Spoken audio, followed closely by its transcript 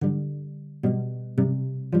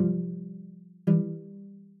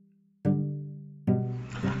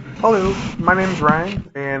Hello, my name is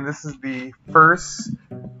Ryan, and this is the first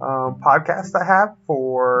podcast I have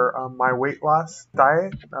for my weight loss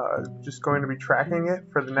diet. Just going to be tracking it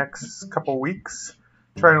for the next couple weeks,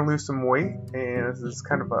 trying to lose some weight, and this is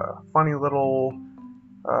kind of a funny little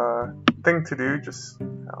thing to do. It's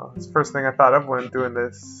the first thing I thought of when doing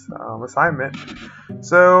this assignment.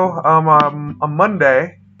 So on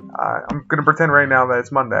Monday, I'm going to pretend right now that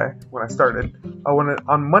it's Monday when I started.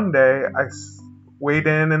 On Monday, weighed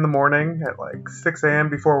in the morning at like 6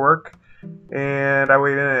 a.m. before work, and I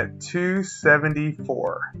weighed in at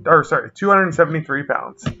 273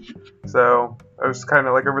 pounds. So I was kind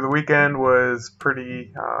of like over the weekend was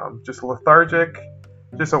pretty just lethargic,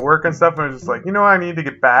 just at work and stuff, and I was just like, I need to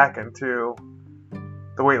get back into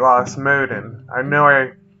the weight loss mode, and I know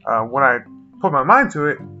when I put my mind to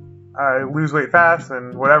it, I lose weight fast,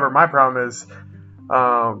 and whatever my problem is,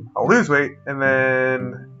 I'll lose weight, and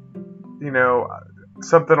then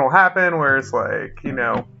something will happen where it's like,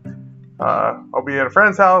 I'll be at a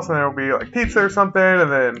friend's house and there'll be like pizza or something,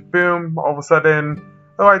 and then boom, all of a sudden,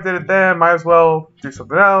 I did it then, might as well do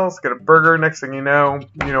something else, get a burger. Next thing you know,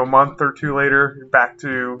 a month or two later, you're back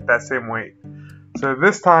to that same weight. So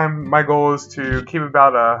this time, my goal is to keep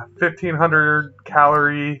about a 1,500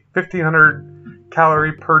 calorie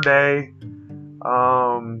per day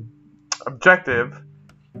objective,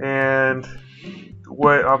 and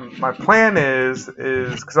what my plan is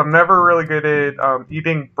because I'm never really good at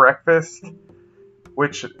eating breakfast,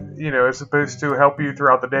 which is supposed to help you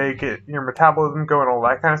throughout the day, get your metabolism going, all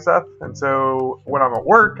that kind of stuff. And so when I'm at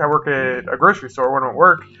work, I work at a grocery store. When I'm at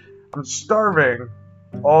work, I'm starving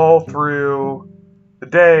all through the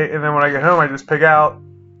day, and then when I get home, I just pick out,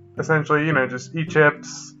 essentially, just eat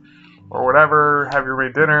chips or whatever, have your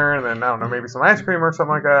made dinner, and then I don't know, maybe some ice cream or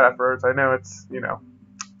something like that afterwards. I know it's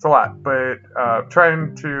it's a lot, but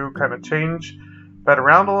trying to kind of change that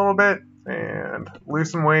around a little bit and lose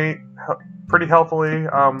some weight pretty healthily.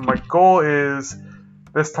 My goal is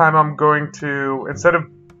this time I'm going to, instead of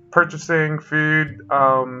purchasing food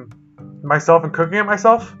myself and cooking it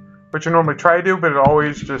myself, which I normally try to do, but it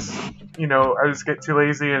always just, I just get too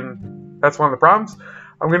lazy, and that's one of the problems.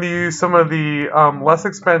 I'm going to use some of the less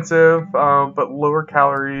expensive but lower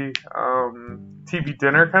calorie TV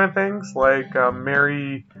dinner kind of things, like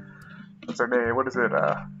Mary, what's her name? What is it?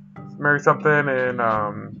 Mary something, and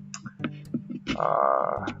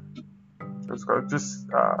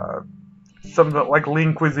some of the like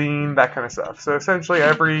lean cuisine, that kind of stuff. So essentially,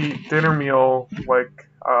 every dinner meal, like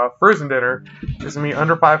frozen dinner, is gonna be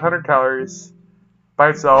under 500 calories by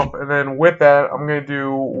itself, and then with that, I'm gonna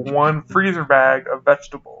do one freezer bag of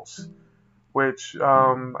vegetables, which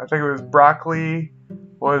I think it was broccoli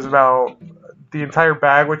was about the entire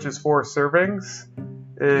bag, which is 4 servings,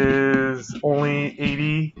 is only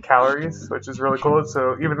 80 calories, which is really cool.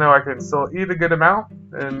 So even though I can still eat a good amount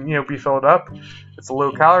and be filled up, it's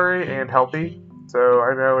low calorie and healthy. So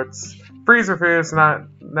I know it's freezer food. It's not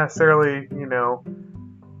necessarily,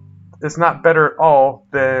 it's not better at all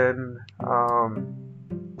than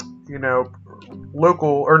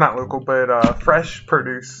local, or not local, but fresh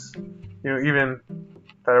produce. Even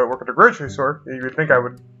that I work at a grocery store, you would think I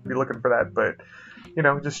would be looking for that, but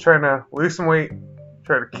just trying to lose some weight,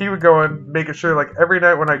 try to keep it going, making sure like every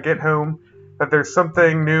night when I get home that there's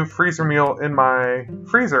something new freezer meal in my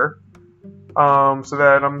freezer, so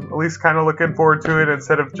that I'm at least kind of looking forward to it,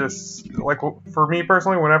 instead of just like, for me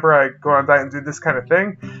personally, whenever I go on diet and do this kind of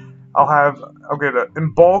thing, I'll get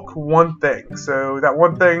in bulk one thing. So that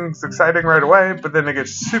one thing's exciting right away, but then it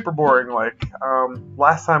gets super boring. Like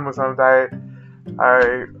last time I was on a diet,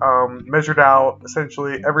 I measured out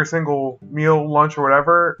essentially every single meal, lunch, or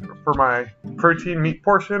whatever, for my protein meat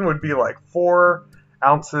portion would be like 4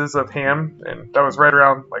 ounces of ham, and that was right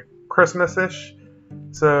around like Christmas-ish.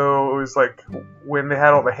 So it was like when they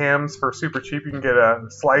had all the hams for super cheap, you can get a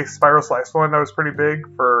spiral slice one that was pretty big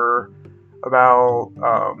for about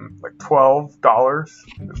like $12.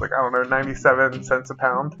 It was like, I don't know, 97 cents a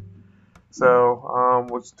pound. So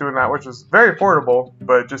was doing that, which was very affordable,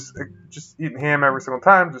 but just eating ham every single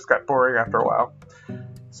time just got boring after a while.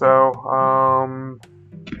 So I'm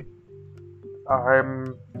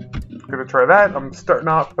gonna try that. I'm starting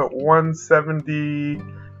off at 273.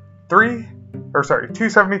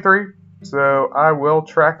 So I will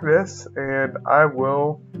track this, and I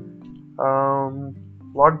will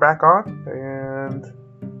log back on and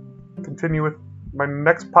continue with my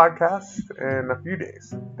next podcast in a few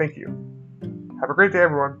days. Thank you. Have a great day,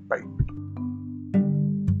 everyone. Bye.